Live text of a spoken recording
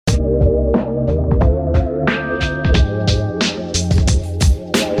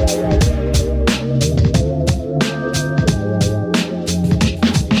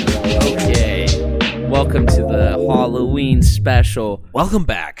special. Welcome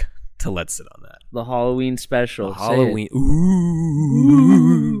back to Let's Sit on That. The Halloween special. Halloween.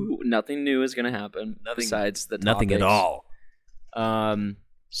 Ooh. Nothing new is going to happen besides the topics. Nothing at all.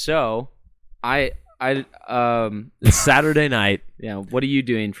 So, It's Saturday night. yeah, what are you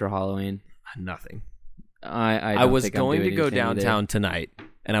doing for Halloween? Nothing. I was going to go downtown tonight,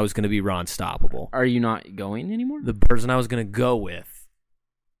 and I was going to be Ron Stoppable. Are you not going anymore? The person I was going to go with,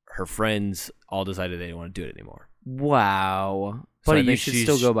 her friends all decided they didn't want to do it anymore. Wow. So But I you think should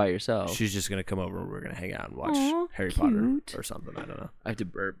still go by yourself. She's just going to come over and we're going to hang out and watch Aw, Harry cute. Potter or something. I don't know. I have to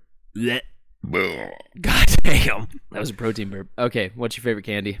burp. God damn. That was a protein burp. Okay, what's your favorite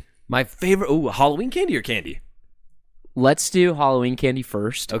candy? My favorite, Halloween candy or candy? Let's do Halloween candy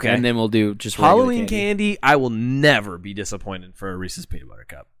first. Okay. And then we'll do just regular Halloween candy, I will never be disappointed for a Reese's Peanut Butter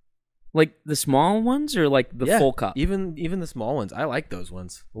Cup. Like the small ones or like the full cup? Even the small ones. I like those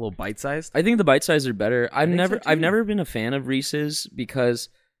ones. A little bite-sized. I think the bite size are better. I've think so, I've too. never been a fan of Reese's because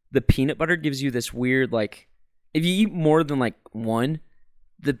the peanut butter gives you this weird like if you eat more than like one,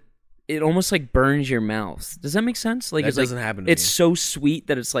 it almost like burns your mouth. Does that make sense? Like That it's doesn't like, happen to it's me. so sweet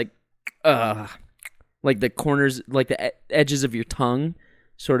that it's like the corners, like the edges of your tongue,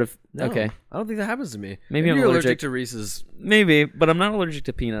 sort of. No, Okay, I don't think that happens to me. Maybe I'm you're allergic. to Reese's. maybe, but I'm not allergic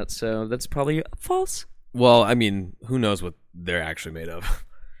to peanuts, so that's probably false. Well, I mean, who knows what they're actually made of?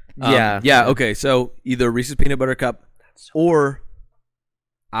 Yeah. Okay, so either Reese's Peanut Butter Cup or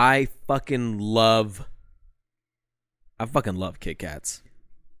I fucking love Kit Kats.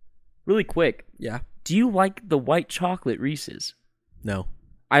 Really quick, Yeah. do you like the white chocolate Reese's? No.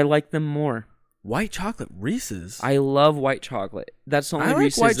 I like them more. White chocolate Reese's. I love white chocolate. That's the only I like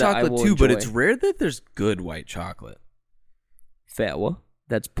Reese's white that I chocolate will too, but enjoy. it's rare that there's good white chocolate. fair.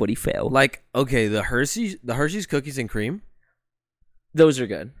 That's pretty fair. Like, okay, the Hershey's cookies and cream, Those are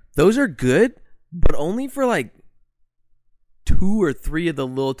good. those are good, but only for like 2 or 3 of the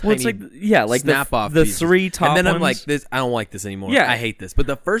little tiny Well, it's like like snap off the pieces. 3 top And then I'm ones. like, this. I don't like this anymore. Yeah. I hate this. But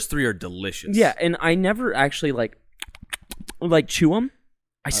the first 3 are delicious. Yeah, and I never actually like chew them.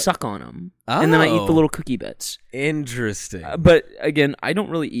 I suck on them, and then I eat the Oh. little cookie bits. Interesting. But again, I don't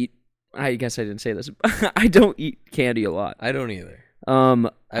really eat. I guess I didn't say this. I don't eat candy a lot. I don't either.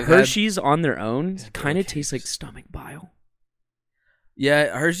 I've Hershey's on their own kind of tastes like stomach bile.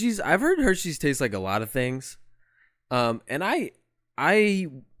 Yeah, Hershey's. I've heard Hershey's tastes like a lot of things. And I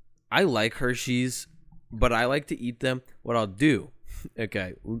like Hershey's, but I like to eat them. What I'll do,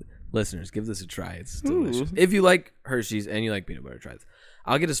 okay, listeners, give this a try. It's delicious. Ooh. If you like Hershey's and you like peanut butter, try this.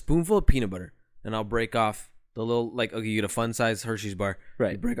 I'll get a spoonful of peanut butter and I'll break off the little, like, okay, you get a fun size Hershey's bar.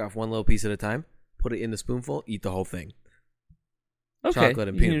 Right. You break off one little piece at a time, put it in the spoonful, eat the whole thing. Okay. Chocolate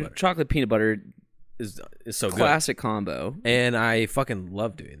and peanut butter. Chocolate peanut butter, Is so good. classic combo. And I fucking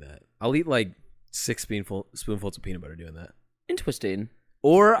love doing that. I'll eat like 6 spoonfuls of peanut butter doing that. Interesting.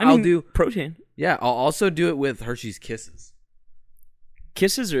 Or I I'll mean, do, protein. yeah, I'll also do it with Hershey's Kisses.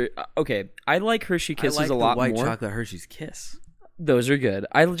 Kisses are okay. I like Hershey Kisses I like a lot the white more. chocolate Hershey's Kiss. Those are good.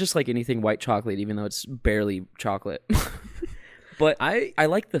 I just like anything white chocolate, even though it's barely chocolate. But I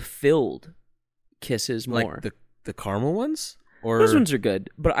like the filled Kisses more. Like the caramel ones? Or Those ones are good,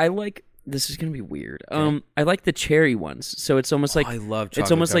 but I like. This is gonna be weird. Okay. I like the cherry ones. So it's almost like I love chocolate.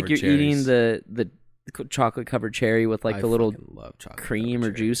 it's almost like you're cherries. eating the chocolate covered cherry with like I the little fucking love chocolate cream or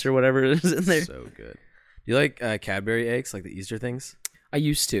covered juice cherries. or whatever it is in there. So good. Do you like Cadbury eggs, like the Easter things? I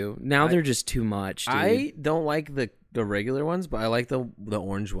used to. Now they're just too much. Dude. I don't like the regular ones, but I like the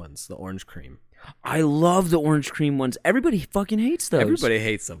orange ones, the orange cream. I love the orange cream ones. Everybody fucking hates those. Everybody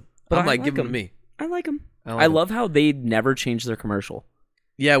hates them. But I'm I like, like give them them. to me. I like them. I I, like 'em. love how they never change their commercial.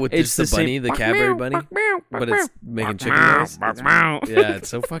 Yeah, with It's just the bunny, same- the Cadbury bunny, but it's making chicken noise. Yeah, it's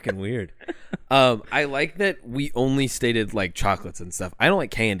so fucking weird. I like that we only stated like chocolates and stuff. I don't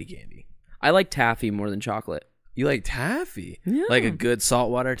like candy. I like taffy more than chocolate. You like taffy? Yeah. Like a good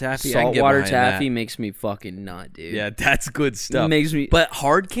saltwater taffy? I can get Saltwater behind taffy that. makes me fucking nut, dude. Yeah, that's good stuff. Makes me. But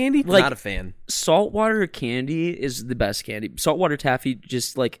hard candy, Like- not a fan. Saltwater candy is the best candy. Saltwater taffy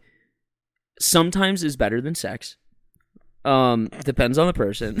just like sometimes is better than sex. Depends on the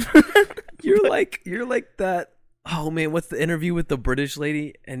person. You're like that. Oh man, what's the interview with the British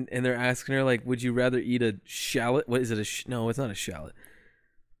lady? And they're asking her like, would you rather eat a shallot? What is it? No, it's not a shallot.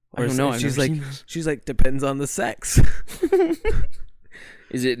 I don't know. I've She's never like, seen this. she's like, depends on the sex.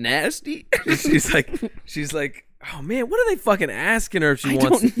 Is it nasty? she's like, oh man, what are they fucking asking her if she I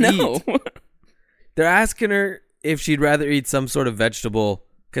wants don't to know. eat? They're asking her if she'd rather eat some sort of vegetable,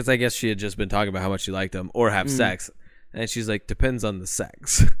 because I guess she had just been talking about how much she liked them, or have sex. And she's like, depends on the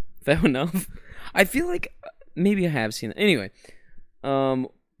sex. Fair enough. I feel like maybe I have seen it. Anyway,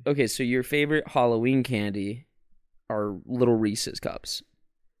 okay, so your favorite Halloween candy are little Reese's cups.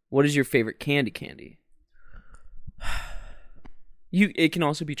 What is your favorite candy? It can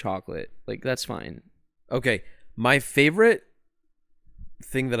also be chocolate. Like, that's fine. Okay, my favorite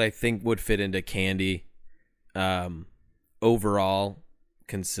thing that I think would fit into candy, overall,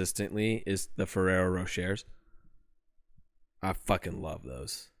 consistently, is the Ferrero Rochers. I fucking love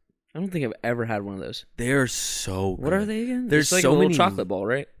those. I don't think I've ever had one of those. They're so good. What are they again? There's It's like so a little many chocolate ball,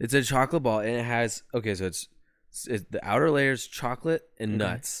 right? It's a chocolate ball, and it has so it's the outer layer's chocolate and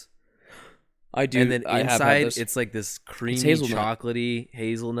nuts. I do. And then I have had inside, those. it's like this creamy, hazelnut. chocolatey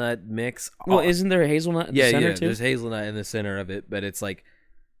hazelnut mix. Well, isn't there a hazelnut in the center too? There's hazelnut in the center of it, but it's like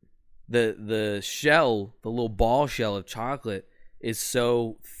the shell, the little ball shell of chocolate is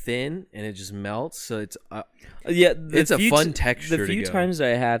so thin and it just melts. So it's it's a fun texture. The few to go. times I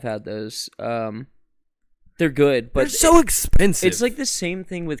have had those, they're good, but they're so expensive. it's like the same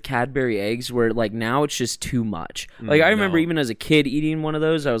thing with Cadbury eggs, where like now it's just too much. Like I remember No. even as a kid eating one of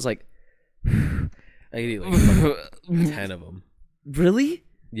those, I was like, I could eat like fucking 10 of them. really?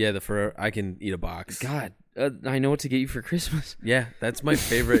 Yeah, the Ferrero. I can eat a box. God, I know what to get you for Christmas. Yeah, that's my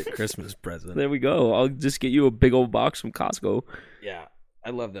favorite Christmas present. There we go. I'll just get you a big old box from Costco. Yeah,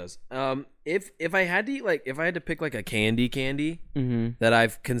 I love those. If I had to eat, like, if I had to pick like a candy Mm-hmm. that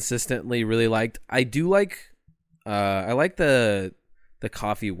I've consistently really liked, I do like. I like the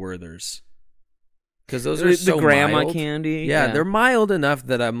coffee Werthers because those are The so grandma mild. candy. Yeah, they're mild enough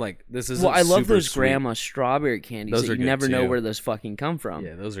that I'm like, this is. Well, I love super those sweet. grandma strawberry candies. Those That are you good, never know too. where those fucking come from.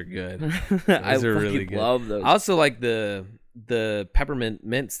 Yeah, those are good. I Those are really fucking good. love those. I also like the peppermint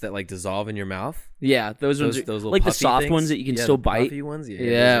mints that like dissolve in your mouth. Yeah, those ones are Those little like the puffy soft things. ones that you can Yeah, still the bite. puffy ones. Yeah,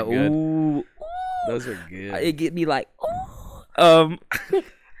 Yeah, those are good. ooh, Those are good. it get me like, ooh.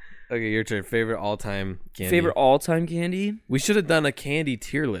 Okay, your turn. Favorite all-time candy. Favorite all-time candy? We should have done a candy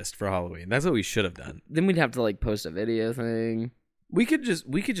tier list for Halloween. That's what we should have done. Then we'd have to like post a video thing. We could just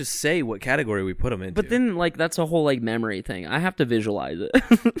say what category we put them into. But then like that's a whole like memory thing. I have to visualize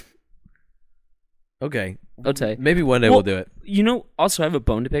it. okay, Maybe one day we'll do it. You know, also I have a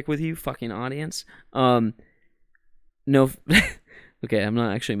bone to pick with you, fucking audience. No, okay, I'm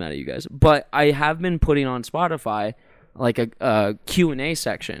not actually mad at you guys, but I have been putting on Spotify like a Q&A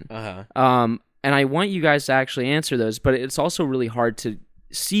section. Uh-huh. And I want you guys to actually answer those, but it's also really hard to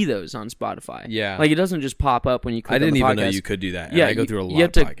see those on Spotify. Yeah. Like it doesn't just pop up when you click I didn't on the even podcast. know you could do that. And Yeah, I go through a lot you have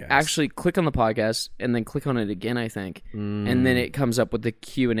of to podcasts. actually click on the podcast and then click on it again, I think. And then it comes up with the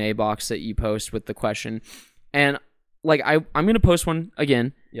Q&A box that you post with the question. And like I'm going to post one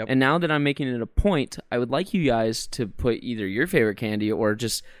again. Yep. And now that I'm making it a point, I would like you guys to put either your favorite candy or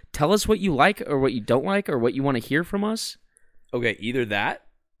just tell us what you like or what you don't like or what you want to hear from us. Okay, either that.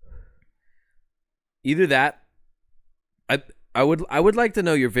 I would like to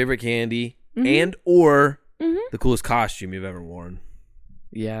know your favorite candy and or the coolest costume you've ever worn.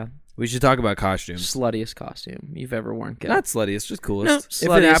 Yeah. We should talk about costumes. Sluttiest costume you've ever worn. Kev. Not sluttiest, just coolest.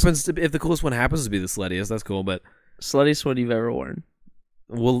 No, if the coolest one happens to be the sluttiest, that's cool. But Sluttiest one you've ever worn.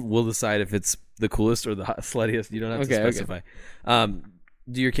 we'll decide if it's the coolest or the sluttiest. You don't have to specify.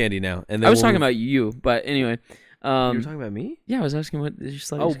 Do your candy now, and then I was talking about you, but anyway. You were talking about me? Yeah, I was asking what is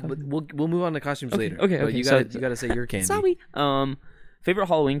your sluttiest Oh, costume? but we'll move on to costumes later. Okay, But okay. you So- gotta say your candy. Sorry. Favorite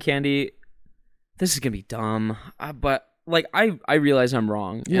Halloween candy. This is gonna be dumb, but like I realize I'm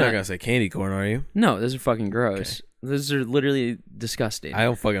wrong. You're not gonna say candy corn, are you? No, those are fucking gross. Those are literally disgusting. I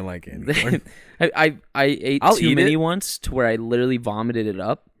don't fucking like candy corn. I ate I'll too eat many it. once to where I literally vomited it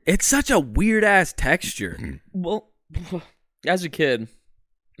up. It's such a weird ass texture. Well, as a kid,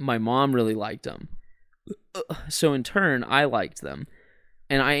 my mom really liked them. So in turn, I liked them.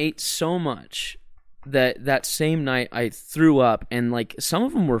 And I ate so much that same night I threw up, and like some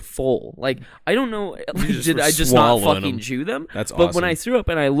of them were full. Like I don't know, just did were I just not swallowing fucking them. chew them? That's But awesome. when I threw up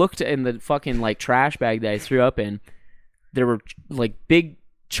and I looked in the fucking like trash bag that I threw up in, there were like big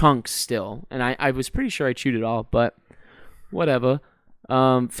chunks still, and I was pretty sure I chewed it all, but whatever.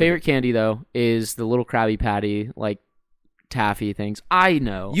 Favorite candy though is the little Krabby Patty like taffy things. I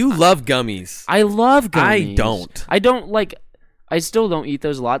know You love gummies. I love gummies. I don't. I don't like. I still don't eat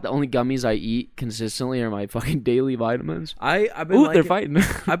those a lot. The only gummies I eat consistently are my fucking daily vitamins. I've been Ooh, liking, they're fighting.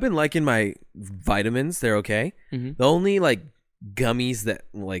 I've been liking my vitamins. They're okay. Mhm. The only like gummies that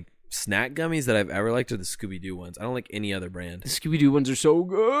like snack gummies that I've ever liked are the Scooby Doo ones. I don't like any other brand. The Scooby Doo ones are so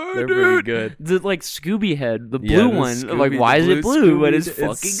good. They're pretty dude. good. The like Scooby Head, the Yeah, blue the one. Scooby- Like, why the is it blue? But Scooby- it's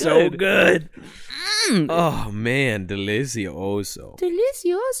fucking so good. Mm. Oh man, delicioso.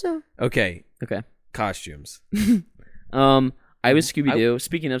 Delicioso. Okay, Okay. costumes. I was Scooby Doo.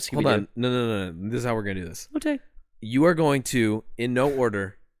 Speaking of Scooby Doo, Hold on. No. This is how we're gonna do this. Okay. You are going to, in no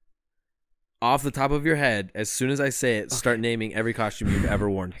order, off the top of your head, as soon as I say it, start naming every costume you've ever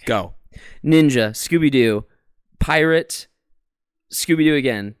worn. Go. Ninja, Scooby-Doo, pirate, Scooby-Doo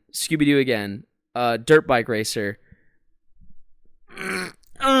again, dirt bike racer.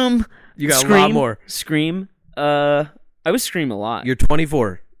 You got Scream, a lot more. Scream. I was Scream a lot. You're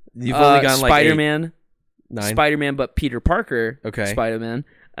 24. You've only gotten like Spider-Man, 9. Spider-Man, but Peter Parker. Okay. Spider-Man,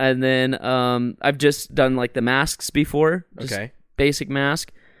 and then I've just done like the masks before. Just Okay. basic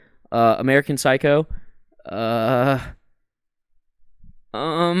mask. American Psycho.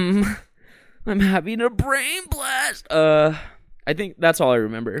 I'm having a brain blast. I think that's all I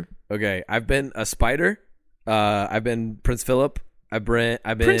remember. Okay. I've been a spider. I've been Prince Philip. I've been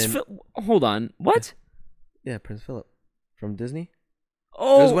Hold on. What? Yeah, Prince Philip from Disney.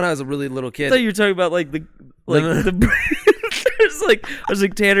 Oh, It was when I was a really little I kid. thought you were talking about like the No. I was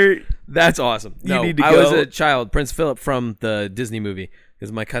like Tanner. That's awesome. No, need to I was go. a child, Prince Philip from the Disney movie,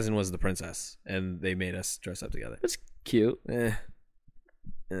 because my cousin was the princess, and they made us dress up together. That's cute.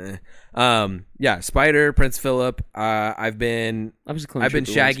 Yeah, Spider, Prince Philip. I've been I was clone I've been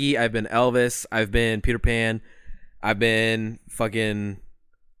trooper Shaggy. I've been Elvis. I've been Peter Pan. I've been fucking.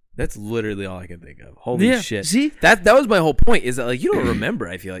 That's literally all I can think of. Holy Yeah, shit! see? that was my whole point. Is that like you don't remember?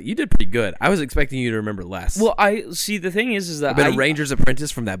 I feel like you did pretty good. I was expecting you to remember less. Well, I see. The thing is that I've been a Ranger's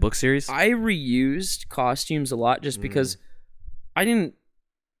Apprentice from that book series. I reused costumes a lot just because I didn't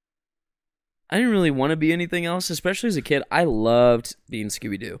really want to be anything else, especially as a kid. I loved being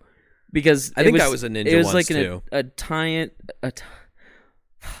Scooby-Doo because I think I was a ninja It was once, like too.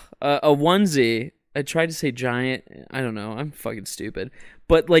 a onesie. I tried to say giant. I don't know. I'm fucking stupid.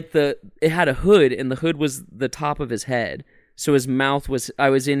 But like it had a hood, and the hood was the top of his head, so his mouth was. I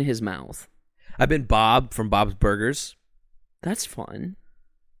was in his mouth. I've been Bob from Bob's Burgers. That's fun.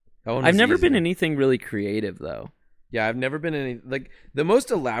 That one I've was never easy. been anything really creative though. Yeah, I've never been in any like the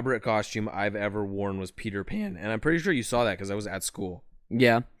most elaborate costume I've ever worn was Peter Pan, and I'm pretty sure you saw that because I was at school.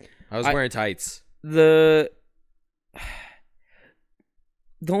 Yeah. I was wearing tights. The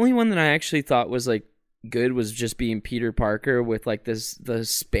only one that I actually thought was like good was just being Peter Parker with like the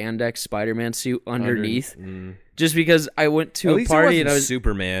spandex Spider-Man suit underneath. Just because I went to At a least party it and I was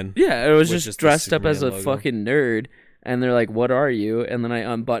Superman. yeah, I was with just just the dressed up as a Superman logo. fucking nerd, and they're like, "What are you?" And then I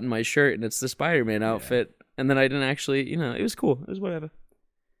unbuttoned my shirt, and it's the Spider-Man outfit. And then I didn't actually, it was cool. It was whatever.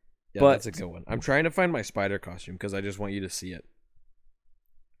 Yeah, But- that's a good one. I'm trying to find my spider costume because I just want you to see it.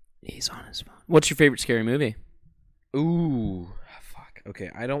 He's on his phone. What's your favorite scary movie? Ooh, fuck. Okay,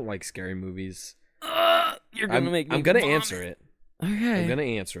 I don't like scary movies. You're gonna make me. I'm gonna vomit. answer it. Okay. I'm gonna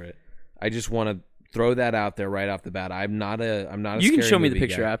answer it. I just want to throw that out there right off the bat. I'm not a. You can scary show me the movie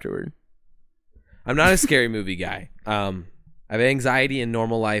picture guy. afterward. I'm not a scary movie guy. I have anxiety in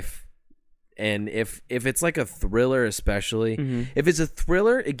normal life, and if it's like a thriller, especially Mhm. if it's a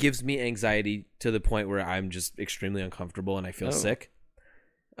thriller, it gives me anxiety to the point where I'm just extremely uncomfortable and I feel Oh. sick.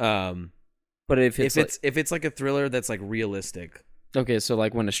 But if If it's like a thriller that's like realistic, okay, so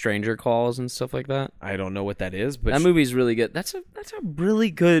like when a stranger calls and stuff like that. I don't know what that is, but That movie's really good. That's a really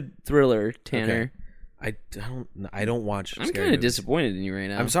good thriller, Tanner. I don't watch. I'm scary kind of movies. disappointed in you right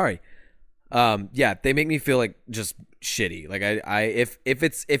now. I'm sorry. Yeah, they make me feel like just shitty. Like if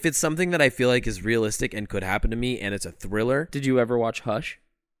it's something that I feel like is realistic and could happen to me, and it's a thriller. Did you ever watch Hush?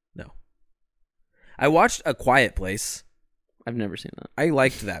 No. I watched A Quiet Place. I've never seen that. I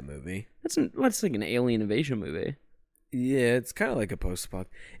liked that movie. That's like an alien invasion movie. Yeah, it's kind of like a post-apoc.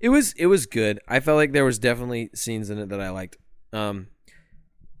 It was good. I felt like there was definitely scenes in it that I liked.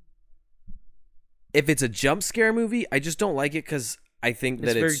 If it's a jump scare movie, I just don't like it because I think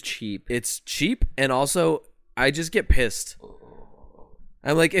It's that very cheap. It's cheap, and also I just get pissed.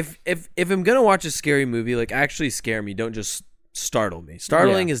 I'm like, if I'm gonna watch a scary movie, like actually scare me, don't just startle me.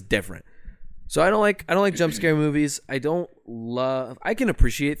 Startling is different. So I don't like jump scare movies. I can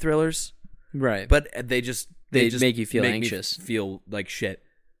appreciate thrillers, Right. but they just make you feel me anxious. feel like shit.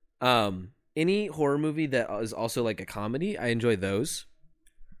 Any horror movie that is also like a comedy, I enjoy those.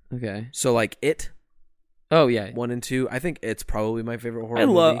 Okay. So like It Oh yeah. 1 and 2, I think it's probably my favorite horror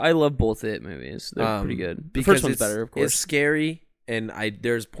movie. I love both It movies. They're pretty good. The Because first one's it's- better, of It's course. scary, and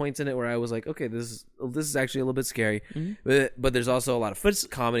there's points in it where I was like, okay, this is actually a little bit scary, Mhm. but there's also a lot of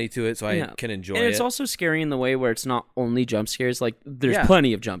comedy to it, so I Yeah. can enjoy And it. it's also scary in the way where it's not only jump scares. Like there's Yeah.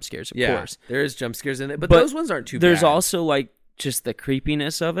 plenty of jump scares, of course. there is jump scares in it, but But those ones aren't too There's bad. also like just the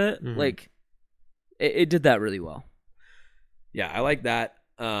creepiness of it. Mhm. Like it did that really well. Yeah, I like that.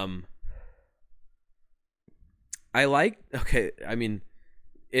 I like. Okay, I mean,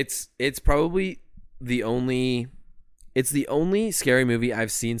 it's probably the only scary movie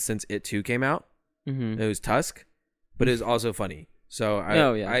I've seen since It 2 came out. Mm-hmm. It was Tusk, but it was also funny. So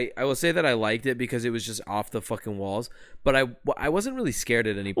I will say that I liked it because it was just off the fucking walls. But I wasn't really scared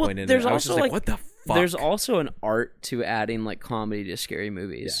at any point in it. I was just like, what the fuck? There's also an art to adding like comedy to scary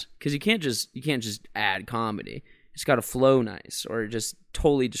movies because you can't just add comedy. It's got to flow nice, or it just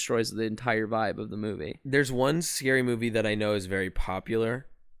totally destroys the entire vibe of the movie. There's one scary movie that I know is very popular,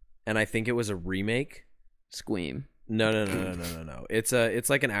 and I think it was a remake. Scream. No. It's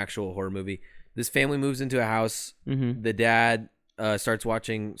like an actual horror movie. This family moves into a house. Mm-hmm. The dad starts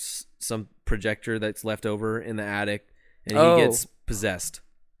watching some projector that's left over in the attic, and he gets possessed.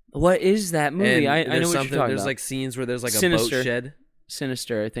 What is that movie? I know what you're talking about. There's like scenes where there's like Sinister. a boat shed.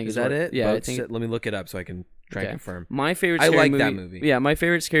 Sinister, I think. Is that it? Yeah, Boat I think. Let me look it up so I can try and confirm. My favorite. I Scary like movie, that movie. Yeah, my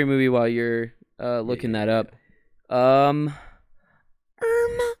favorite scary movie. While you're looking that up,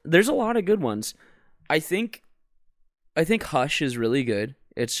 there's a lot of good ones. I think Hush is really good.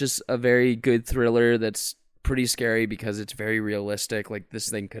 It's just a very good thriller that's pretty scary because it's very realistic. Like, this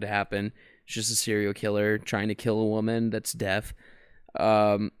thing could happen. It's just a serial killer trying to kill a woman that's deaf.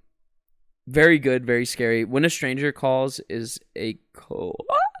 Very good, very scary. When a Stranger Calls is a classic.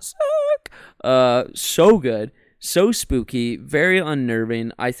 So good, so spooky, very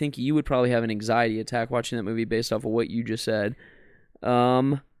unnerving. I think you would probably have an anxiety attack watching that movie based off of what you just said.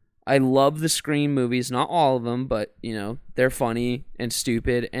 I love the Scream movies, not all of them, but you know, they're funny and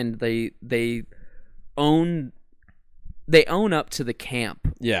stupid, and they own up to the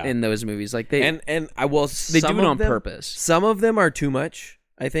camp in those movies. Like they and I will they do it on purpose. Some of them are too much.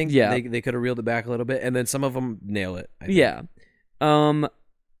 I think Yeah. they could have reeled it back a little bit, and then some of them nail it. I think. Yeah.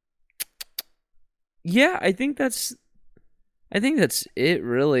 Yeah, I think that's it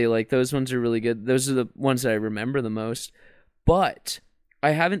really. Like, those ones are really good. Those are the ones that I remember the most. But I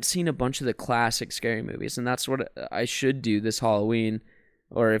haven't seen a bunch of the classic scary movies, and that's what I should do this Halloween,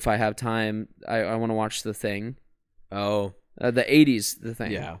 or if I have time, I want to watch The Thing. Oh, the 80s The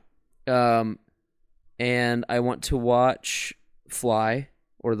Thing. yeah. And I want to watch Fly,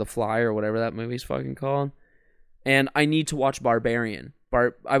 or The Fly, or whatever that movie's fucking called. And I need to watch Barbarian.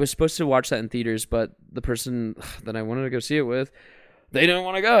 I was supposed to watch that in theaters, but the person that I wanted to go see it with, they didn't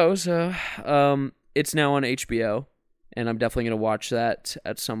want to go. So it's now on HBO, and I'm definitely going to watch that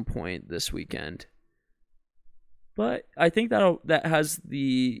at some point this weekend. But I think that has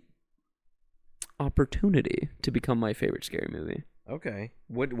the opportunity to become my favorite scary movie. Okay.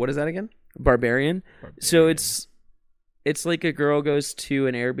 What is that again? Barbarian. So it's like a girl goes to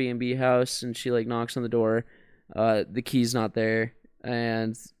an Airbnb house, and she like knocks on the door. The key's not there,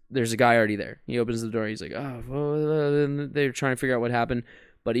 and there's a guy already there. He opens the door. He's like, oh, well, and they're trying to figure out what happened.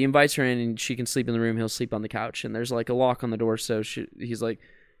 But he invites her in, and she can sleep in the room. He'll sleep on the couch, and there's like a lock on the door. So he's like,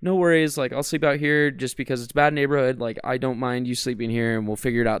 no worries. Like, I'll sleep out here just because it's a bad neighborhood. Like, I don't mind you sleeping here, and we'll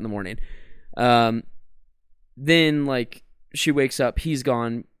figure it out in the morning. Then like she wakes up, he's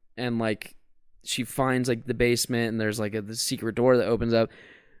gone, and like she finds like the basement, and there's like the secret door that opens up.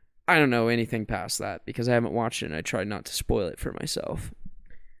 I don't know anything past that because I haven't watched it, and I tried not to spoil it for myself.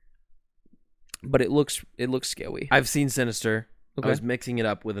 But it looks scary. I've seen Sinister. Okay. I was mixing it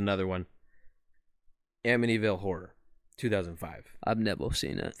up with another one. Amityville Horror, 2005. I've never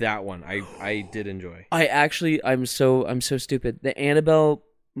seen it. That one I did enjoy. I'm so stupid. The Annabelle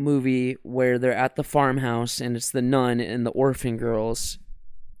movie where they're at the farmhouse and it's the nun and the orphan girls.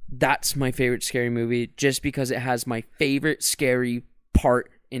 That's my favorite scary movie just because it has my favorite scary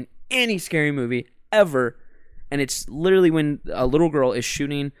part in any scary movie ever. And it's literally when a little girl is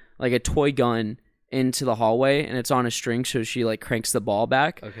shooting like a toy gun into the hallway, and it's on a string, so she like cranks the ball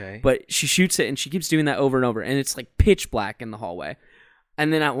back. Okay. But she shoots it, and she keeps doing that over and over, and it's like pitch black in the hallway.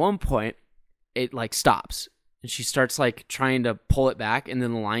 And then at one point, it like stops, and she starts like trying to pull it back, and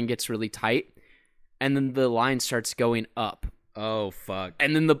then the line gets really tight, and then the line starts going up. Oh fuck.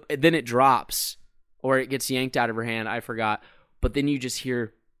 And then it drops, or it gets yanked out of her hand. I forgot. But then you just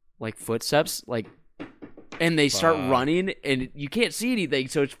hear like footsteps, like. And they start running, and you can't see anything,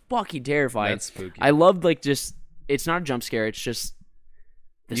 so it's fucking terrifying. That's spooky. I love like just it's not a jump scare; it's just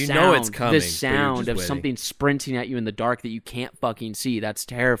the you sound, know it's coming. the sound of something sprinting at you in the dark that you can't fucking see. That's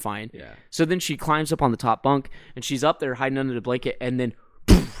terrifying. Yeah. So then she climbs up on the top bunk, and she's up there hiding under the blanket, and then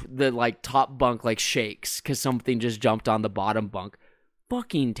poof, the like top bunk like shakes because something just jumped on the bottom bunk.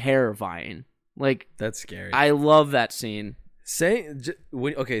 Fucking terrifying. Like that's scary. I love that scene.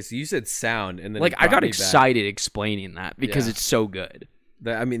 Okay, so you said sound, and then like I got excited explaining that because it's so good.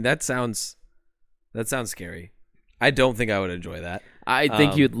 That sounds scary. I don't think I would enjoy that. I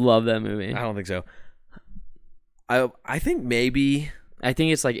think you'd love that movie. I don't think so. I think maybe. I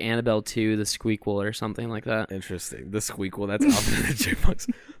think it's like Annabelle 2, the Squeakquel or something like that. Interesting. The Squeakquel. That's Alvin and the Chipmunks.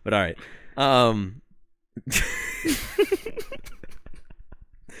 But all right.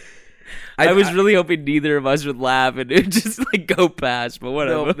 I was really hoping neither of us would laugh and it would just like go past, but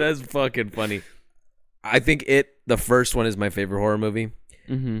whatever. No, that's fucking funny. I think the first one is my favorite horror movie.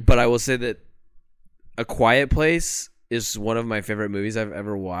 Mm-hmm. But I will say that A Quiet Place is one of my favorite movies I've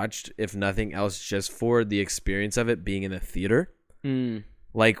ever watched, if nothing else, just for the experience of it being in a theater. Mm.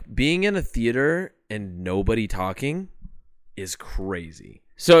 Like, being in a theater and nobody talking is crazy.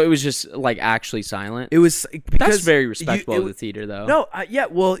 So it was just like actually silent. It was because That's very respectful of the theater, though. No, yeah,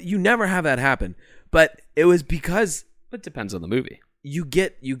 well, you never have that happen, but it was because it depends on the movie. you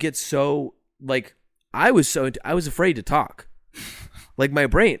get so like I was afraid to talk. Like my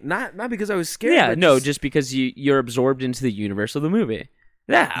brain, not because I was scared. Yeah, but no, just because you're absorbed into the universe of the movie.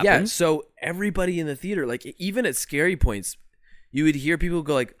 That happens. Yeah. So everybody in the theater, like even at scary points, you would hear people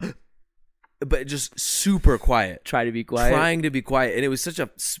go like, but just super quiet, Try to be quiet. trying to be quiet, and it was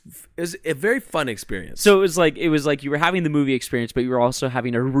a very fun experience. So it was like you were having the movie experience, but you were also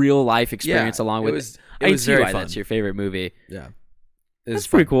having a real life experience along with it. It was see very why fun. That's your favorite movie. Yeah. That's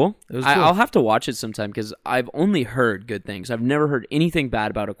pretty cool. It was cool. I'll have to watch it sometime because I've only heard good things. I've never heard anything bad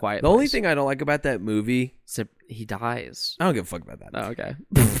about A Quiet The Place. only thing I don't like about that movie, Except he dies. I don't give a fuck about that. Oh, okay.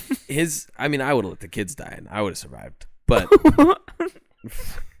 I would have let the kids die and I would have survived. But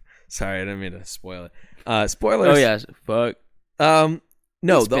sorry, I didn't mean to spoil it. Spoilers. Oh yes. Fuck.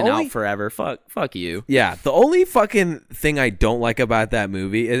 No, It's the been only out forever. Fuck you. yeah, the only fucking thing I don't like about that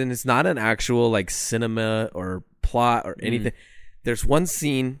movie, and it's not an actual like cinema or plot or anything. There's one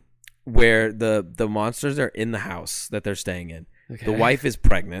scene where the monsters are in the house that they're staying in. Okay. The wife is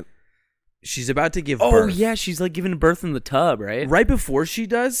pregnant. She's about to give Oh birth. yeah, she's like giving birth in the tub, right? Right before she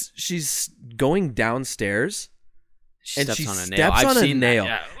does, she's going downstairs She and steps she on a nail. steps I've on a seen that, nail.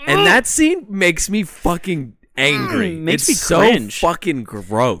 yeah. And that scene makes me fucking angry. Makes It's me cringe. so fucking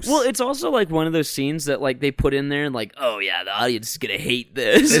gross. Well, it's also like one of those scenes that like they put in there and like, oh yeah, the audience is gonna hate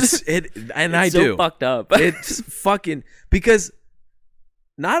this. I It's so do. fucked up. It's fucking because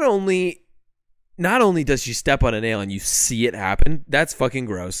not only does she step on a nail and you see it happen, that's fucking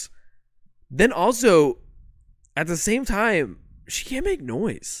gross. Then also, at the same time, she can't make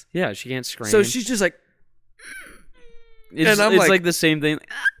noise. Yeah, she can't scream. So she's just like, it's I'm like, like- the same thing.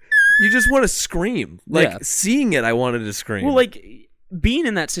 you just want to scream. Like Yeah. seeing it, I wanted to scream. Well, like being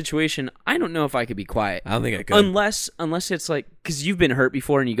in that situation, I don't know if I could be quiet. I don't think I could. Unless it's like because you've been hurt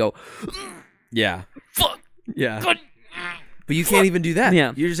before and you go, Yeah. fuck. Yeah. God. But you can't even do that.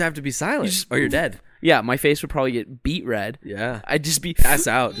 Yeah. You just have to be silent or you're dead. Yeah, my face would probably get beet red. Yeah. I'd just be Pass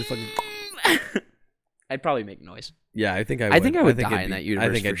out. Just fucking. I'd probably make noise. Yeah, I think I would. I think I would I'd die in be- that universe.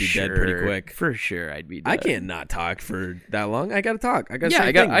 I think for I'd be sure. dead pretty quick. For sure, I'd be dead. I can't not talk for that long. I gotta talk. I gotta Yeah, say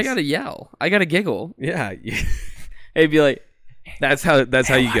I things. gotta yell. I gotta giggle. Yeah. It'd be like, That's how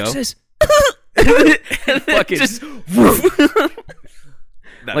you go. watch this. Fucking- just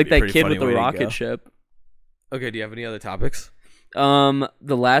That'd like be that pretty kid funny with the way to go. rocket ship. Okay, do you have any other topics? The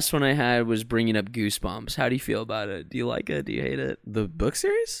last one I had was bringing up Goosebumps. How do you feel about it? Do you like it? Do you hate it? The book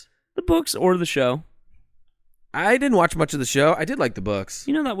series? The books or the show? I didn't watch much of the show. I did like the books.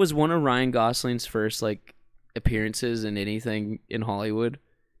 You know that was one of Ryan Gosling's first like appearances in anything in Hollywood.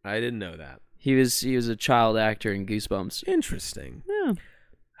 I didn't know that. He was a child actor in Goosebumps. Interesting. Yeah.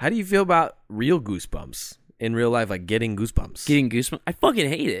 How do you feel about real goosebumps in real life, like getting goosebumps? Getting Goosebumps. I fucking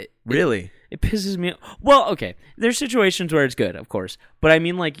hate it. Really? It pisses me off. Well, okay. There's situations where it's good, of course. But I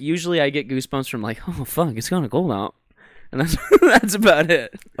mean, like, usually I get goosebumps from, like, oh, fuck, it's gonna cold out. And that's that's about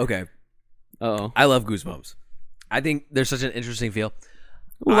it. Okay. Uh-oh. I love goosebumps. I think there's such an interesting feel.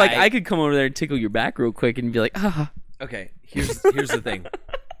 Well, like, I could come over there and tickle your back real quick and be like, ah. Okay, here's the thing.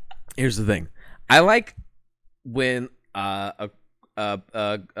 Here's the thing. I like when a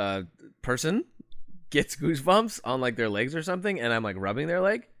person gets goosebumps on like their legs or something, and I'm like rubbing their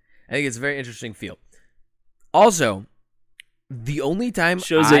leg. I think it's a very interesting feel. Also, the only time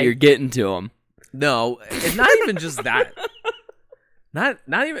Shows that you're getting to them. no, it's not even just that. Not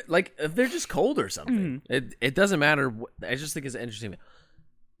even like if they're just cold or something. It doesn't matter. I just think it's interesting.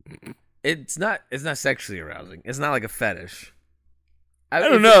 It's not sexually arousing. It's not like a fetish. I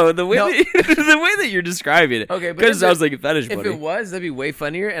don't know the way the way that you're describing it. Okay, but because it if sounds like a fetish. If buddy. it was, that'd be way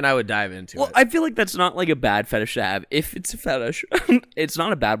funnier, and I would dive into Well, it. I feel like that's not like a bad fetish to have. If it's a fetish, it's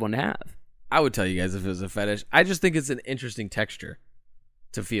not a bad one to have. I would tell you guys if it was a fetish. I just think it's an interesting texture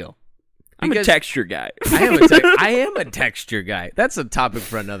to feel. I'm a Because texture guy. I am a texture guy. That's a topic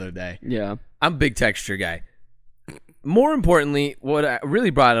for another day. Yeah. I'm a big texture guy. More importantly, why I really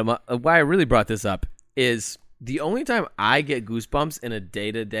brought this up is the only time I get goosebumps in a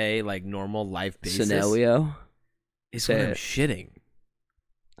day-to-day, like normal life basis Scenario. is when I'm Say it. shitting.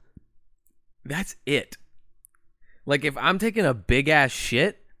 That's it. Like if I'm taking a big ass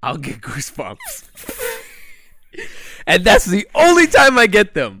shit, I'll get goosebumps. And that's the only time I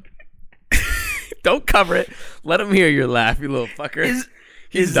get them. Don't cover it. Let him hear your laugh, you little fucker.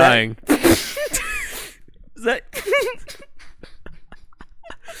 He's dying. Is that?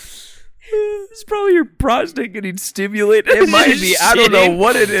 It's probably your prostate getting stimulated. It might be. I don't know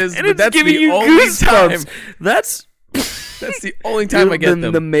what it is, and but it's that's giving the you only goosebumps. time. That's the only time I get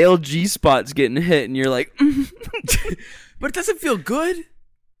them. The male G spot's getting hit, and you're like, But it doesn't feel good.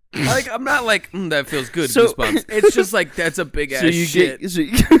 Like, I'm not like, that feels good, So- goosebumps. It's just like, that's a big ass shit.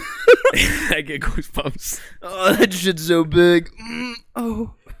 I get goosebumps. Oh, that shit's so big.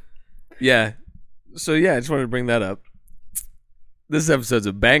 Oh. Yeah. So, yeah, I just wanted to bring that up. This episode's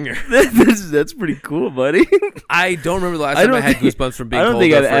a banger. That's pretty cool, buddy. I don't remember the last time I had goosebumps from being I don't cold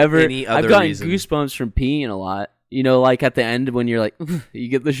think I've for ever. any other I've gotten reason. goosebumps from peeing a lot. You know, like at the end when you're like, you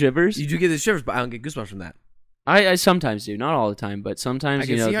get the shivers. You do get the shivers, but I don't get goosebumps from that. I sometimes do, not all the time, but sometimes I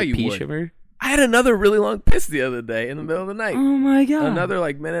can you know see how the you pee would. shiver. I had another really long piss the other day in the middle of the night. Oh my god! Another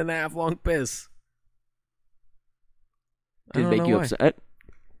like minute and a half long piss. Did it I make don't you know why. upset?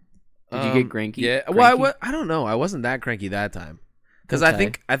 Did you get cranky? Yeah. Cranky? Well, I don't know. I wasn't that cranky that time because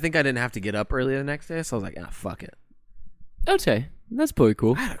Okay. I think I didn't have to get up early the next day, so I was like, fuck it. Okay, that's pretty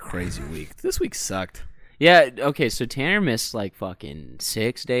cool. I had a crazy week. This week sucked. Yeah. Okay. So Tanner missed like fucking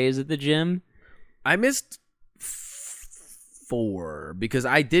 6 days at the gym. I missed 4 because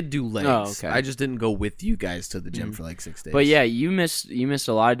I did do legs. Oh, okay. I just didn't go with you guys to the gym for like 6 days. But yeah, you missed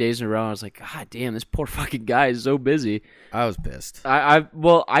a lot of days in a row. I was like, God damn, this poor fucking guy is so busy. I was pissed. I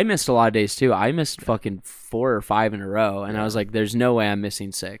missed a lot of days too. I missed fucking 4 or 5 in a row, and I was like, there's no way I'm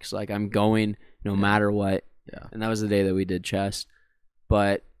missing 6. Like I'm going no matter what. Yeah. And that was the day that we did chest.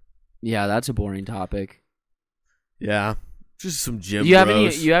 But yeah, that's a boring topic. Yeah. Just some gym You have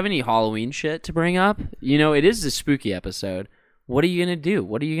bros. any Halloween shit to bring up? You know, it is the spooky episode. What are you gonna do?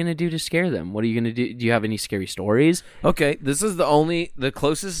 What are you gonna do to scare them? What are you gonna do? Do you have any scary stories? Okay, this is the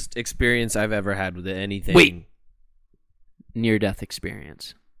closest experience I've ever had with anything. Wait. Near-death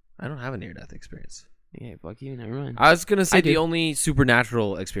experience. I don't have a near-death experience. Yeah, fuck you. Never mind. I was gonna say I the do. only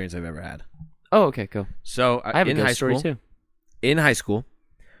supernatural experience I've ever had. Oh, okay, cool. So I have a in ghost high story school, too. in high school,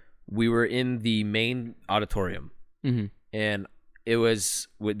 we were in the main auditorium, Mm-hmm. and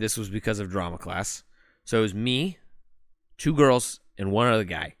this was because of drama class. So it was me, 2 girls, and 1 other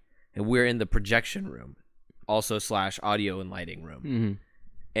guy, and we're in the projection room, also / audio and lighting room, Mm-hmm.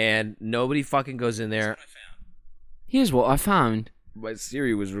 and nobody fucking goes in there. Here's what I found. My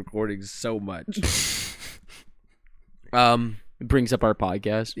Siri was recording so much. It brings up our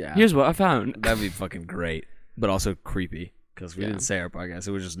podcast. Yeah. Here's what I found. That'd be fucking great, but also creepy because we Yeah. didn't say our podcast.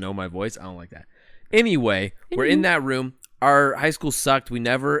 It was just know my voice. I don't like that. Anyway, we're in that room. Our high school sucked. We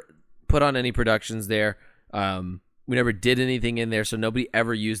never put on any productions there. We never did anything in there, so nobody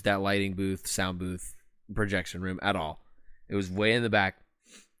ever used that lighting booth, sound booth, projection room at all. It was way in the back.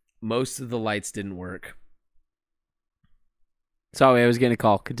 Most of the lights didn't work. Sorry, I was getting a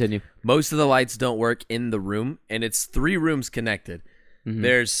call. Continue. Most of the lights don't work in the room, and it's 3 rooms connected. Mhm.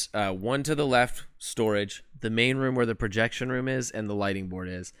 There's one to the left, storage, the main room where the projection room is, and the lighting board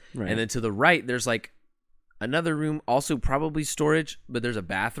is. Right. And then to the right, there's like another room, also probably storage, but there's a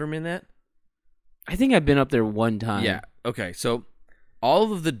bathroom in that. I think I've been up there one time. Yeah. Okay. So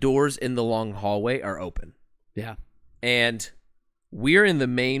all of the doors in the long hallway are open. Yeah. And we're in the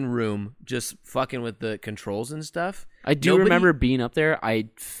main room just fucking with the controls and stuff. I do remember being up there. I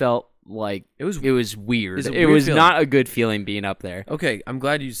felt like It was weird. It's a It weird was feeling. not a good feeling being up there. Okay, I'm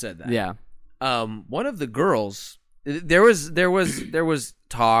glad you said that. Yeah. One of the girls, there was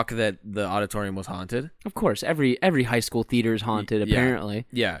talk that the auditorium was haunted. Of course, every high school theater is haunted. Yeah. Apparently.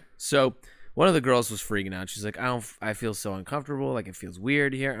 Yeah. So one of the girls was freaking out. She's like, I feel so uncomfortable. Like it feels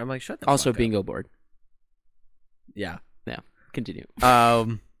weird here. I'm like, shut the Also, fuck up. bingo board. Yeah. Continue. I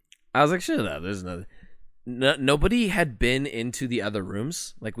was like, shut up. There's another. Nobody had been into the other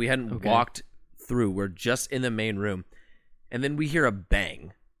rooms. Like we hadn't Okay. walked through. We're just in the main room, and then we hear a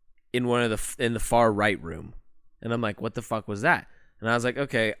bang in in the far right room, and I'm like, what the fuck was that? And I was like,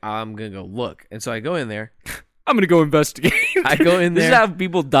 okay, I'm gonna go look. And so I go in there. I'm gonna go investigate. I go in This is there. how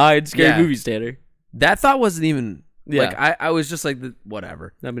people died. Scary Yeah. movies, Tanner. That thought wasn't even Yeah. like I was just like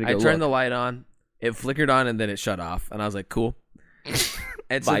whatever. I'm gonna I go turned look. the light on. It flickered on and then it shut off, and I was like, cool.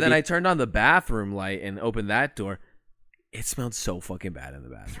 And so Vibey. then I turned on the bathroom light and opened that door. It smelled so fucking bad in the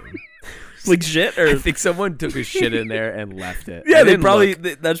bathroom. like shit, I or think someone took a shit in there and left it. yeah, I they didn't probably.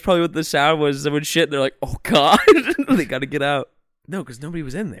 look. That's probably what the sound was. Someone shit. And they're like, oh god, they gotta get out. No, because nobody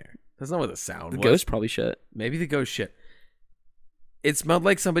was in there. That's not what the sound The was. ghost probably shit. Maybe the ghost shit. It smelled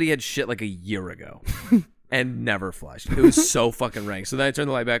like somebody had shit like a year ago. and never flushed. It was so fucking rank. So then I turned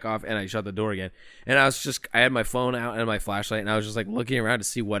the light back off and I shut the door again. And I had my phone out and my flashlight, and I was just like looking around to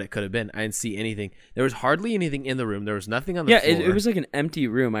see what it could have been. I didn't see anything. There was hardly anything in the room. There was nothing on the floor. Yeah, it was like an empty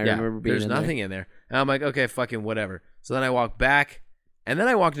room. I remember being there's nothing in there. And I'm like, okay, fucking whatever. So then I walked back, and then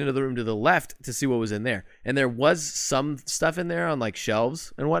I walked into the room to the left to see what was in there. And there was some stuff in there on like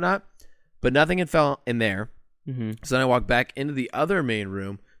shelves and whatnot, but nothing had fell in there. Mm-hmm. So then I walked back into the other main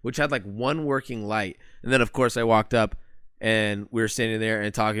room, which had like one working light. And then, of course, I walked up and we were standing there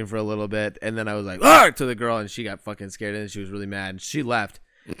and talking for a little bit. And then I was like, "Ah!" to the girl, and she got fucking scared and she was really mad. And she left.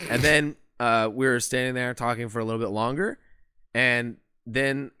 And then we were standing there talking for a little bit longer. And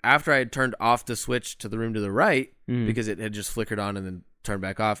then after I had turned off the switch to the room to the right, because it had just flickered on and then turned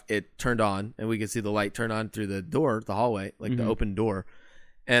back off, it turned on and we could see the light turn on through the door, the hallway, like the open door.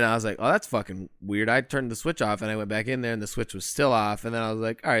 And I was like, oh, that's fucking weird. I turned the switch off and I went back in there and the switch was still off. And then I was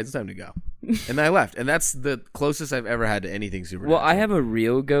like, all right, it's time to go. And then I left. And that's the closest I've ever had to anything supernatural. Well, I have a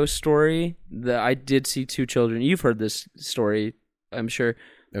real ghost story that I did see two children. You've heard this story, I'm sure.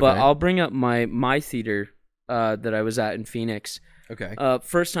 But I'll bring up my theater that I was at in Phoenix. Okay.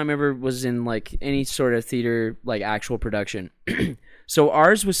 First time I ever was in like any sort of theater, like actual production. So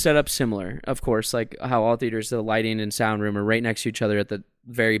ours was set up similar, of course, like how all theaters, the lighting and sound room are right next to each other at the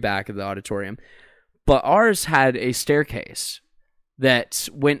very back of the auditorium. But ours had a staircase that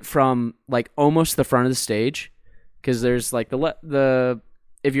went from like almost the front of the stage, because there's like the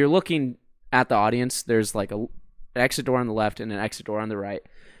if you're looking at the audience, there's like an exit door on the left and an exit door on the right.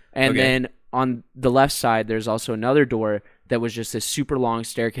 And then on the left side, there's also another door that was just this super long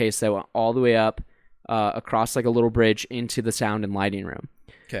staircase that went all the way up across like a little bridge into the sound and lighting room.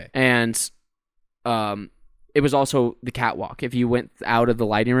 Okay. And it was also the catwalk. If you went out of the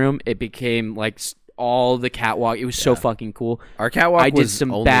lighting room, it became like all the catwalk. It was so fucking cool. Our catwalk I did was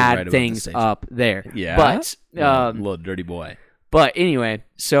some only bad right above things the stage. up there. Yeah. But little dirty boy. But anyway,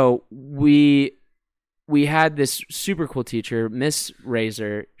 so we had this super cool teacher, Miss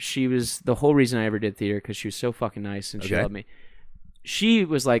Razor. She was the whole reason I ever did theater, because she was so fucking nice and she loved me. She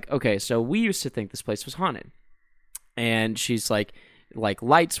was like, okay, so we used to think this place was haunted. And she's like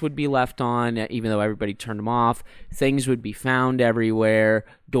lights would be left on, even though everybody turned them off. Things would be found everywhere.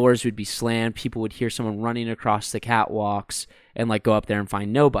 Doors would be slammed. People would hear someone running across the catwalks and like go up there and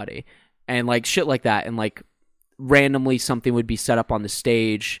find nobody. And like shit like that. And like randomly something would be set up on the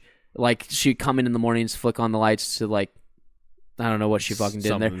stage. Like she'd come in the mornings, flick on the lights to like, I don't know what she fucking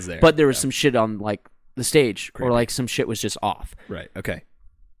did in there. But there was some shit on like the stage, or like some shit was just off. Right. Okay.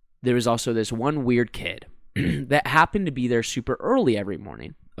 There was also this one weird kid that happened to be there super early every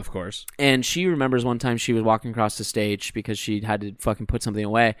morning. Of course. And she remembers one time she was walking across the stage because she had to fucking put something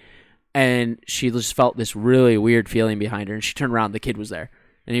away. And she just felt this really weird feeling behind her. And she turned around, the kid was there.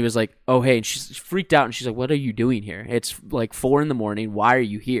 And he was like, oh, hey. And she's freaked out. And she's like, what are you doing here? It's like 4 a.m. Why are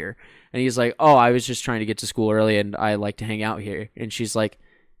you here? And he's like, oh, I was just trying to get to school early and I like to hang out here. And she's like,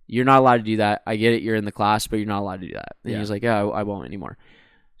 you're not allowed to do that. I get it. You're in the class, but you're not allowed to do that. And he's like, yeah, I won't anymore.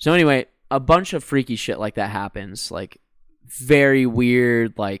 So anyway, a bunch of freaky shit like that happens. Like very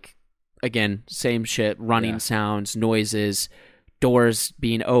weird, like, again, same shit, running sounds, noises, doors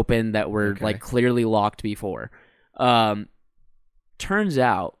being open that were like clearly locked before. Turns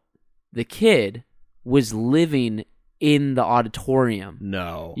out the kid was living in the auditorium.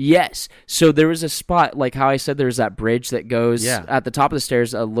 No. Yes. So there was a spot, like how I said, there's that bridge that goes at the top of the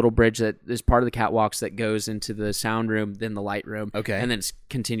stairs, a little bridge that is part of the catwalks that goes into the sound room, then the light room. Okay. And then it's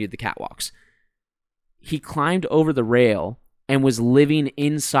continued the catwalks. He climbed over the rail and was living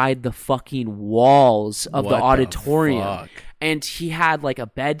inside the fucking walls of the auditorium. Fuck? And he had like a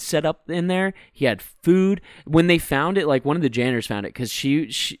bed set up in there. He had food. When they found it, like one of the janitors found it, because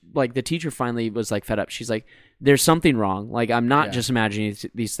she like the teacher finally was like fed up. She's like, there's something wrong. Like, I'm not just imagining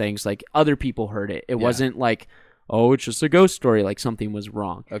these things. Like, other people heard it. It wasn't like, oh, it's just a ghost story. Like, something was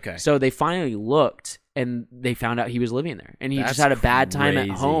wrong. Okay. So they finally looked and they found out he was living there. And he That's just had a bad time at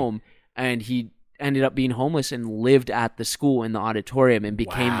crazy. home. And he ended up being homeless and lived at the school in the auditorium and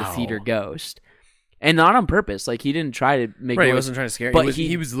became the theater ghost. And not on purpose. Like, he didn't try to make He wasn't trying to scare. But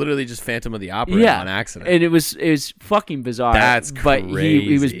He was literally just Phantom of the Opera on accident. And it was fucking bizarre. That's But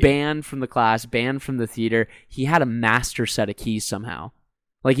he was crazy. banned from the class, banned from the theater. He had a master set of keys somehow.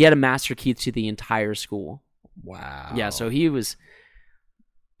 Like, he had a master key to the entire school. Wow. Yeah, so he was...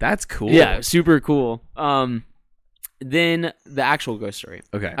 That's cool. Yeah, super cool. Then the actual ghost story.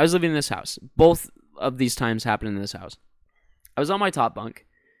 Okay. I was living in this house. Both of these times happened in this house. I was on my top bunk.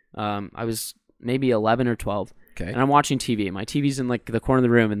 I was maybe 11 or 12. Okay. And I'm watching TV. My TV's in like the corner of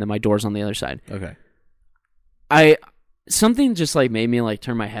the room, and then my door's on the other side. Okay. something just like made me like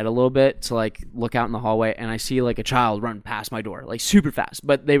turn my head a little bit to like look out in the hallway, and I see like a child run past my door like super fast,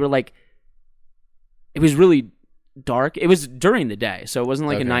 but they were like, it was really dark. It was during the day, so it wasn't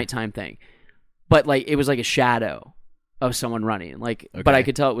like a nighttime thing, but like it was like a shadow of someone running, like, but I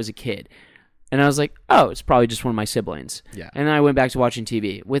could tell it was a kid. And I was like, oh, it's probably just one of my siblings. Yeah. And then I went back to watching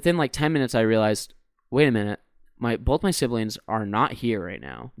TV. Within like 10 minutes, I realized, wait a minute, both my siblings are not here right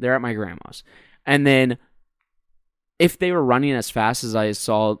now. They're at my grandma's. And then if they were running as fast as I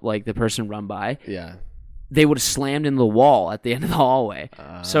saw like the person run by, they would have slammed into the wall at the end of the hallway.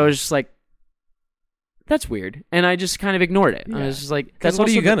 So I was just like, that's weird. And I just kind of ignored it. I was just like, that's what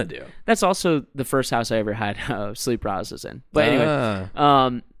are you going to do? That's also the first house I ever had sleep paralysis in. But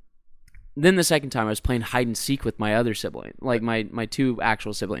anyway, then the second time I was playing hide and seek with my other sibling, like my two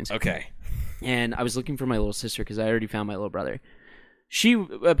actual siblings. Okay. And I was looking for my little sister because I already found my little brother. She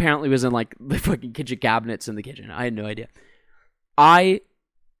apparently was in like the fucking kitchen cabinets in the kitchen. I had no idea. I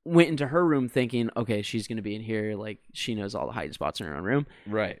went into her room thinking, okay, she's going to be in here. Like she knows all the hiding spots in her own room.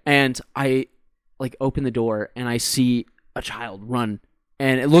 Right. And I like open the door and I see a child run.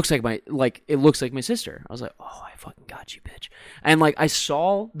 And it looks like my sister. I was like, oh, I fucking got you, bitch. And like I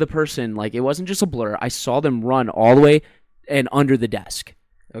saw the person, like it wasn't just a blur. I saw them run all the way and under the desk.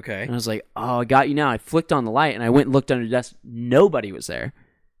 Okay. And I was like, oh, I got you now. I flicked on the light and I went and looked under the desk. Nobody was there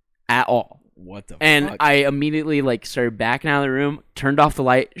at all. What the and fuck? I immediately like started backing out of the room, turned off the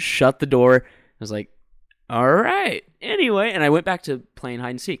light, shut the door. I was like, all right. Anyway, and I went back to playing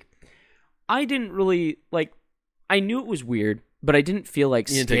hide and seek. I didn't really like, I knew it was weird. But I didn't feel like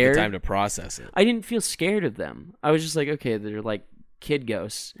you scared. didn't take the time to process it. I didn't feel scared of them. I was just like, okay, they're like kid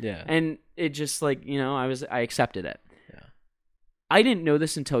ghosts. Yeah. And it just like, I accepted it. Yeah. I didn't know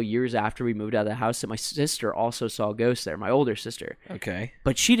this until years after we moved out of the house that my sister also saw ghosts there, my older sister. Okay.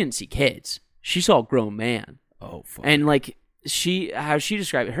 But she didn't see kids. She saw a grown man. Oh, fuck. And like how she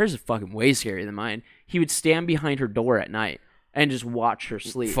described it, hers is fucking way scarier than mine. He would stand behind her door at night and just watch her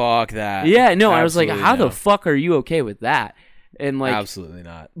sleep. Fuck that. Yeah, no, I was like, Absolutely how no. the fuck are you okay with that? And like, absolutely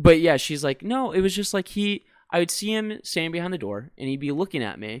not. But yeah, she's like, no, it was just like I would see him standing behind the door and he'd be looking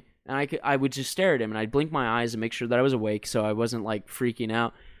at me and I would just stare at him and I'd blink my eyes and make sure that I was awake so I wasn't like freaking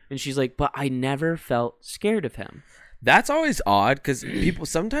out. And she's like, but I never felt scared of him. That's always odd because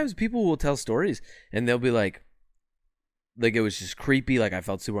sometimes people will tell stories and they'll be like it was just creepy, like I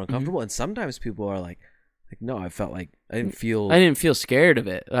felt super uncomfortable. And sometimes people are like, no, I felt like I didn't feel scared of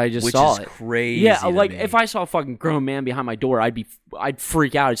it. I just which saw is it. Crazy. Yeah, to like me. if I saw a fucking grown man behind my door, I'd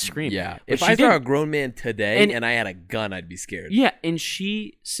freak out, I'd scream. Yeah. But If I saw a grown man today and I had a gun, I'd be scared. Yeah, and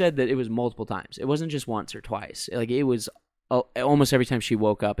she said that it was multiple times. It wasn't just once or twice. Like it was almost every time she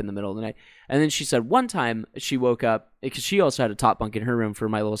woke up in the middle of the night. And then she said one time she woke up because she also had a top bunk in her room for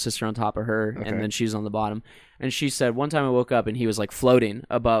my little sister on top of her, and then she's on the bottom. And she said one time I woke up and he was like floating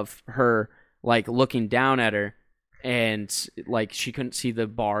above her, like looking down at her. And like she couldn't see the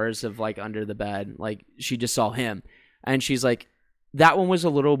bars of like under the bed, like she just saw him. And she's like, that one was a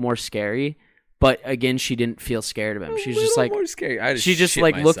little more scary, but again she didn't feel scared of him. She's just like more scary. She just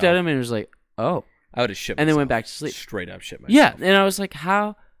like looked at him and was like, oh. I would have shit myself. And then went back to sleep. Straight up shit myself. Yeah, and I was like,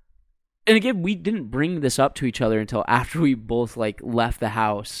 how? And again, we didn't bring this up to each other until after we both like left the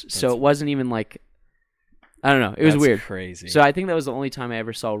house, so it wasn't even like, I don't know. It was weird. Crazy. So I think that was the only time I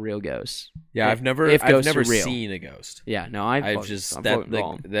ever saw real ghosts. Yeah, I've never seen a ghost. Yeah, no, I've just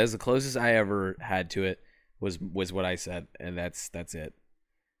that's the closest I ever had to it was what I said, and that's it.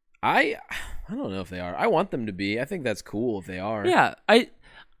 I don't know if they are. I want them to be. I think that's cool if they are. Yeah,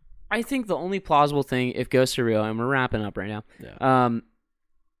 I think the only plausible thing, if ghosts are real, and we're wrapping up right now,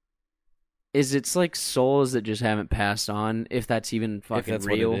 is it's like souls that just haven't passed on, if that's even fucking if that's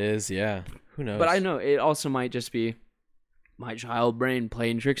real. what it is, yeah. Who knows? But I know it also might just be my child brain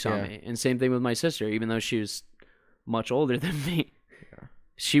playing tricks on me. And same thing with my sister, even though she was much older than me. Yeah.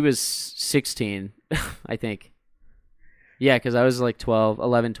 She was 16, I think. Yeah, because I was like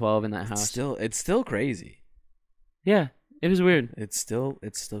 11, 12 in that house. It's still crazy. Yeah, it was weird. It's still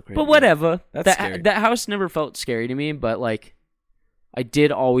crazy. But whatever. That's scary. That house never felt scary to me, but like I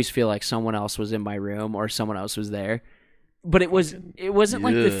did always feel like someone else was in my room or someone else was there. But it wasn't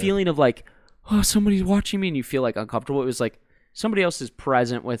like the feeling of like, oh, somebody's watching me and you feel like uncomfortable. It was like somebody else is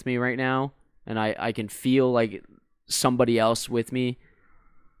present with me right now and I can feel like somebody else with me,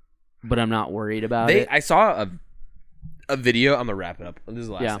 but I'm not worried about it. I saw a video. I'm gonna wrap it up. This is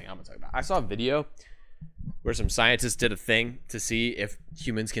the last thing I'm gonna talk about. I saw a video where some scientists did a thing to see if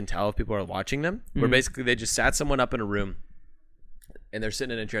humans can tell if people are watching them. Where basically they just sat someone up in a room and they're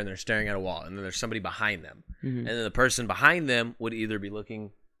sitting in a chair and they're staring at a wall, and then there's somebody behind them, and then the person behind them would either be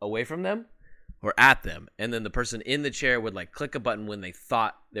looking away from them or at them, and then the person in the chair would like click a button when they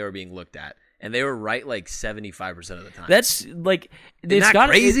thought they were being looked at, and they were right like 75% of the time. That's like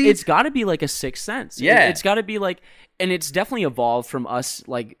crazy? It's got to be like a sixth sense. Yeah. It's got to be like, and it's definitely evolved from us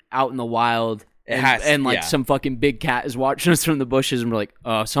like out in the wild. And like some fucking big cat is watching us from the bushes, and we're like,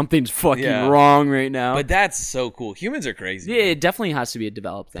 "Oh, something's fucking wrong right now." But that's so cool. Humans are crazy. Yeah, it definitely has to be a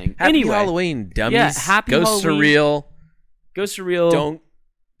developed thing. Happy Anyway, Halloween, dummies. Yeah, happy Go Halloween. surreal. Go surreal.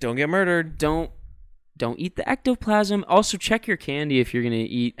 Don't get murdered. Don't eat the ectoplasm. Also, check your candy if you're gonna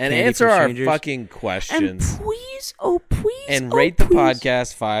eat. And candy answer from our strangers. fucking questions. And please, and rate the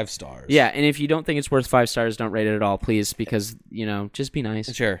podcast 5 stars. Yeah, and if you don't think it's worth 5 stars, don't rate it at all, please, because just be nice.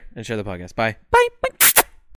 And share the podcast. Bye. Bye.